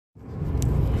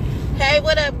Hey,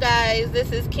 what up, guys?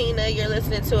 This is Keena. You're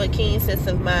listening to A Keen Sense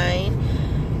of Mind.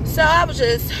 So I was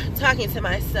just talking to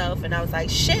myself, and I was like,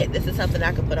 shit, this is something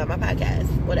I could put on my podcast.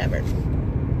 Whatever.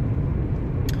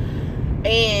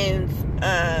 And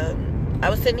I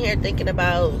was sitting here thinking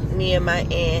about me and my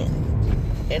aunt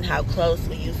and how close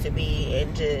we used to be,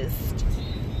 and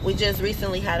we just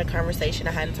recently had a conversation.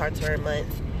 I hadn't talked to her in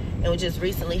months, and we just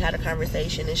recently had a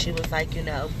conversation, and she was like,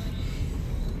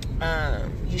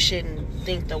 you shouldn't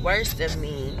think the worst of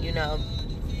me.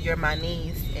 You're my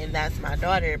niece and that's my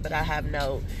daughter, but I have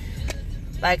no,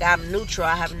 I'm neutral.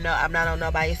 I'm not on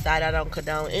nobody's side. I don't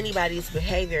condone anybody's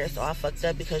behavior. It's all fucked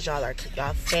up because y'all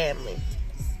family.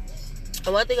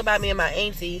 And one thing about me and my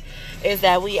auntie is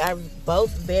that we are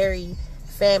both very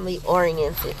family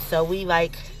oriented. So we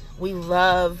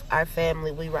love our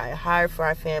family. We ride hard for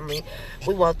our family.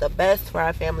 We want the best for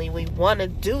our family. We want to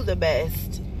do the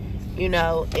best, in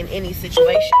any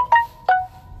situation.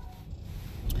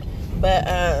 But,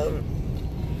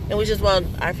 and we just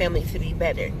want our family to be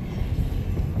better.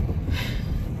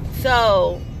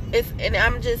 So, and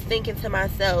I'm just thinking to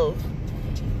myself,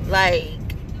 I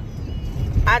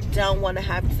don't want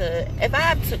to if I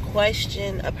have to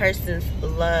question a person's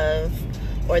love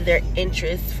or their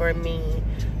interest for me,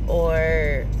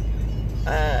 or,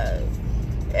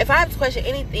 if I have to question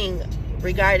anything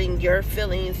regarding your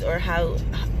feelings or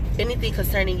anything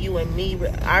concerning you and me,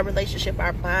 our relationship,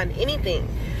 our bond, anything,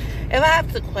 if I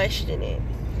have to question it,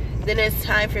 then it's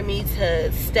time for me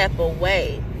to step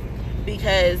away.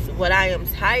 Because what I am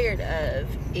tired of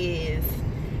is,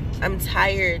 I'm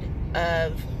tired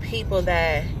of people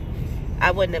that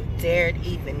I wouldn't have dared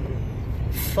even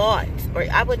thought, or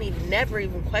I wouldn't never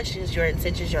even question your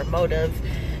intentions, your motive,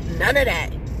 none of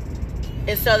that.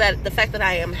 And so that the fact that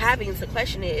I am having to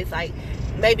question it is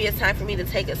maybe it's time for me to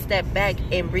take a step back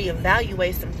and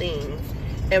reevaluate some things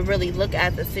and really look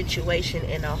at the situation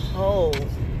in a whole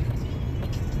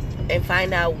and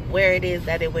find out where it is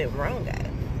that it went wrong at.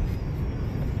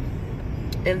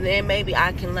 And then maybe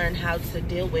I can learn how to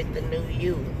deal with the new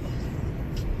you.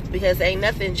 Because ain't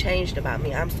nothing changed about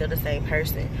me. I'm still the same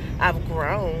person. I've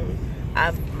grown.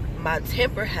 My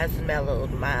temper has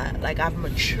mellowed. I've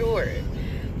matured.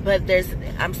 But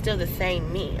I'm still the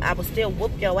same me. I will still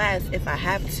whoop your ass if I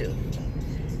have to.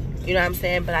 You know what I'm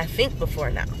saying? But I think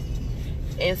before now.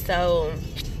 And so,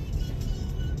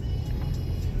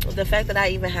 the fact that I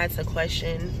even had to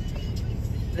question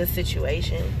the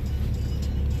situation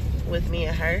with me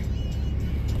and her,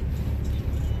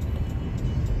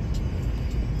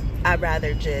 I'd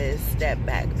rather just step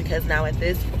back. Because now at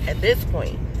this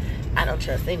point, I don't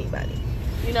trust anybody.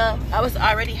 I was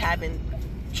already having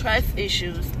trust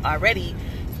issues already,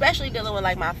 especially dealing with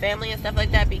my family and stuff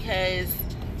like that, because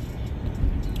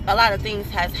a lot of things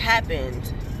has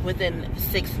happened within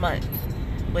 6 months,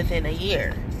 within a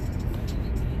year.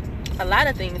 A lot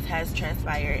of things has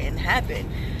transpired and happened.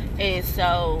 And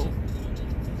so,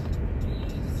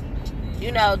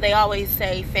 they always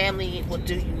say family will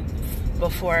do you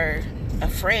before a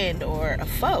friend or a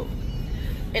foe.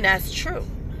 And that's true.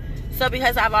 So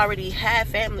because I've already had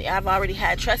family, I've already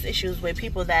had trust issues with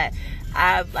people that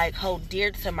I hold dear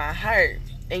to my heart,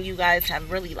 and you guys have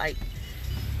really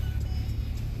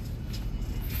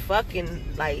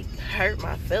fucking hurt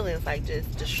my feelings,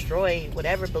 just destroyed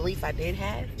whatever belief I did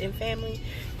have in family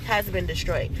has been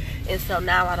destroyed. And so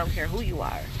now I don't care who you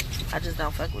are, I just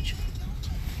don't fuck with you.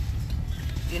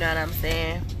 You know what I'm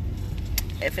saying?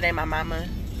 If it ain't my mama,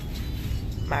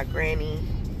 my granny,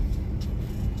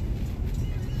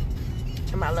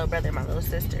 and my little brother and my little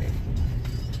sister,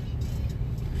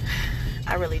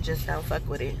 I really just don't fuck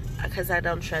with it, because I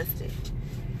don't trust it.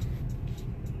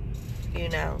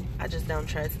 I just don't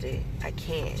trust it. I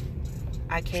can't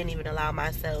even allow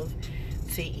myself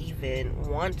to even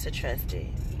want to trust it,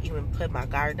 even put my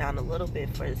guard down a little bit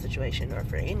for the situation or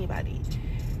for anybody.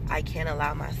 I can't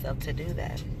allow myself to do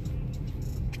that.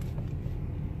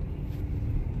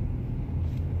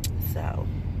 So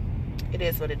it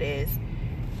is what it is.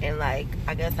 And I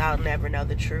guess I'll never know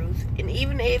the truth. And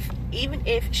even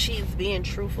if she's being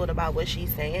truthful about what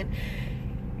she's saying,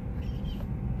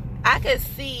 I could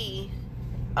see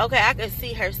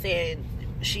her saying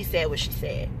she said what she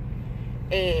said,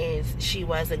 and she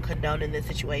wasn't condoning the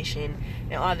situation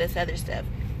and all this other stuff.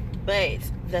 But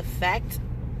the fact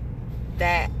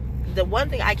that the one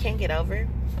thing I can't get over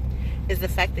is the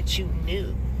fact that you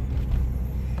knew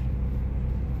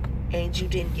and you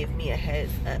didn't give me a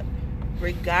heads up.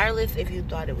 Regardless if you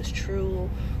thought it was true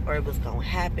or it was going to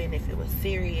happen, if it was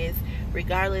serious,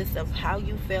 regardless of how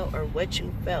you felt or what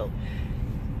you felt,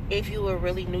 if you were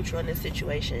really neutral in the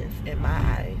situations, in my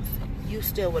eyes, you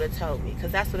still would have told me,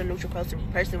 because that's what a neutral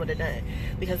person would have done,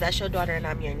 because that's your daughter and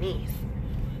I'm your niece.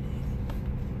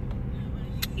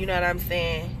 You know what I'm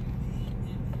saying?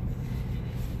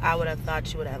 I would have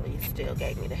thought you would at least still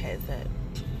gave me the heads up.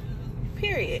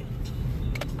 Period.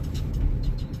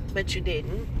 But you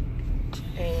didn't.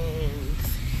 And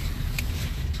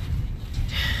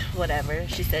whatever.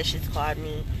 She said she's called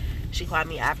me. She called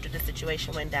me after the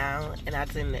situation went down, and I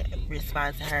didn't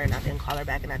respond to her, and I didn't call her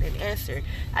back, and I didn't answer.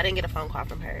 I didn't get a phone call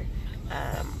from her.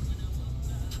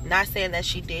 Not saying that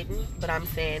she didn't, but I'm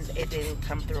saying it didn't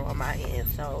come through on my end.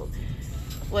 So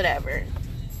whatever.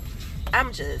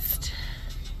 I'm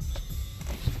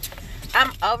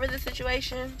over the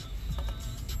situation.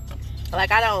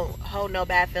 Like, I don't hold no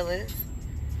bad feelings.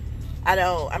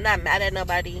 I'm not mad at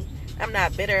nobody. I'm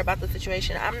not bitter about the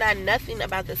situation. I'm not nothing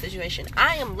about the situation.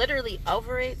 I am literally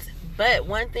over it. But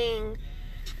one thing,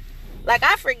 like,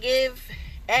 I forgive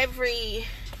everybody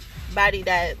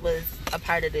that was a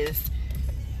part of this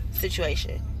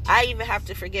situation. I even have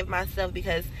to forgive myself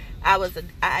because I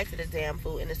acted a damn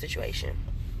fool in the situation.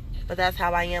 But that's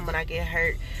how I am when I get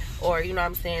hurt, or, you know what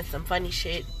I'm saying, some funny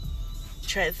shit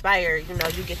transpire. You know,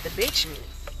 you get the bitch me.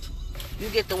 You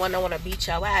get the one that want to beat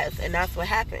your ass, and that's what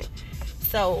happened.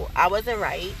 So I wasn't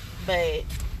right, but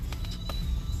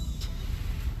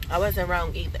I wasn't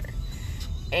wrong either.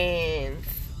 And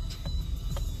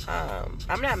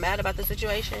I'm not mad about the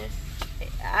situation.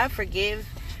 I forgive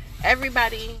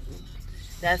everybody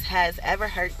that has ever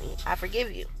hurt me. I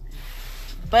forgive you.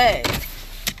 But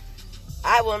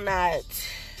I will not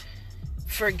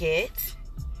forget.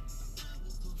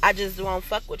 I just won't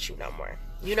fuck with you no more.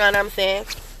 You know what I'm saying?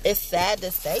 It's sad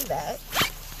to say that.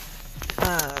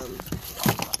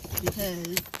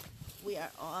 Because we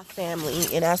are all family,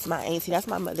 and that's my auntie. That's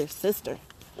my mother's sister.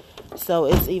 So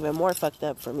it's even more fucked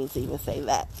up for me to even say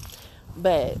that.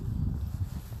 But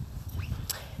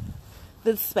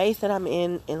the space that I'm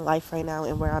in life right now,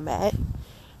 and where I'm at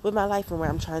with my life and where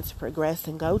I'm trying to progress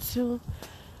and go to,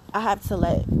 I have to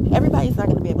let, everybody's not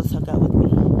going to be able to go with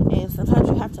me. And sometimes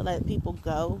you have to let people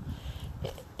go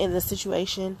in the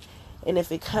situation. And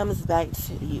if it comes back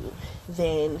to you,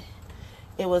 then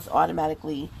it was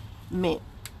automatically meant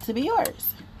to be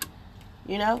yours.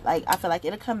 You know? Like, I feel like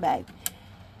it'll come back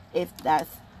if that's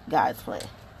God's plan.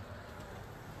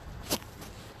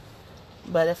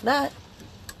 But if not,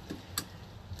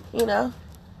 you know,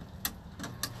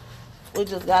 we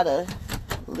just gotta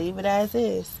leave it as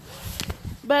is.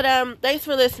 But thanks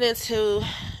for listening to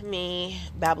me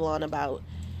babble on about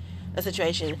a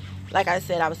situation. Like I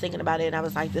said, I was thinking about it, and I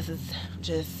was like, this is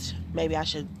just, maybe I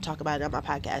should talk about it on my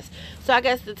podcast. So I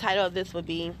guess the title of this would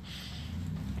be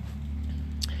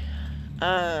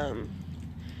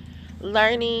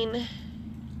learning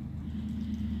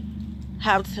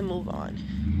how to move on.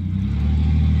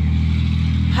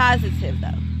 Positive, though.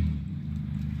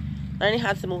 Learning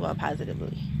how to move on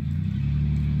positively.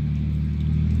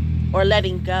 Or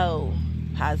letting go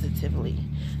positively.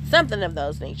 Something of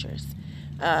those natures.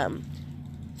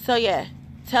 So yeah,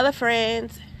 tell a friend.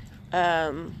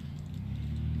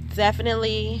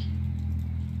 Definitely,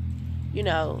 you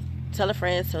know, tell a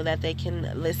friend so that they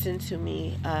can listen to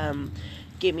me.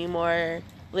 Get me more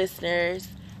listeners.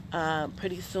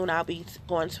 Pretty soon I'll be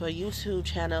going to a YouTube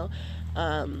channel.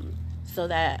 So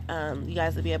that you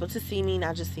guys will be able to see me,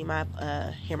 not just see my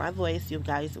hear my voice. You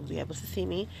guys will be able to see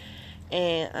me.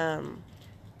 And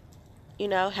you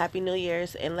know, Happy New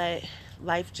Year's, and let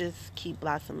life just keep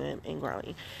blossoming and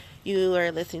growing. You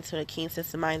are listening to the Keen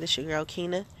Sense of Mind. This is your girl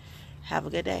Keena. Have a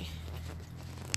good day.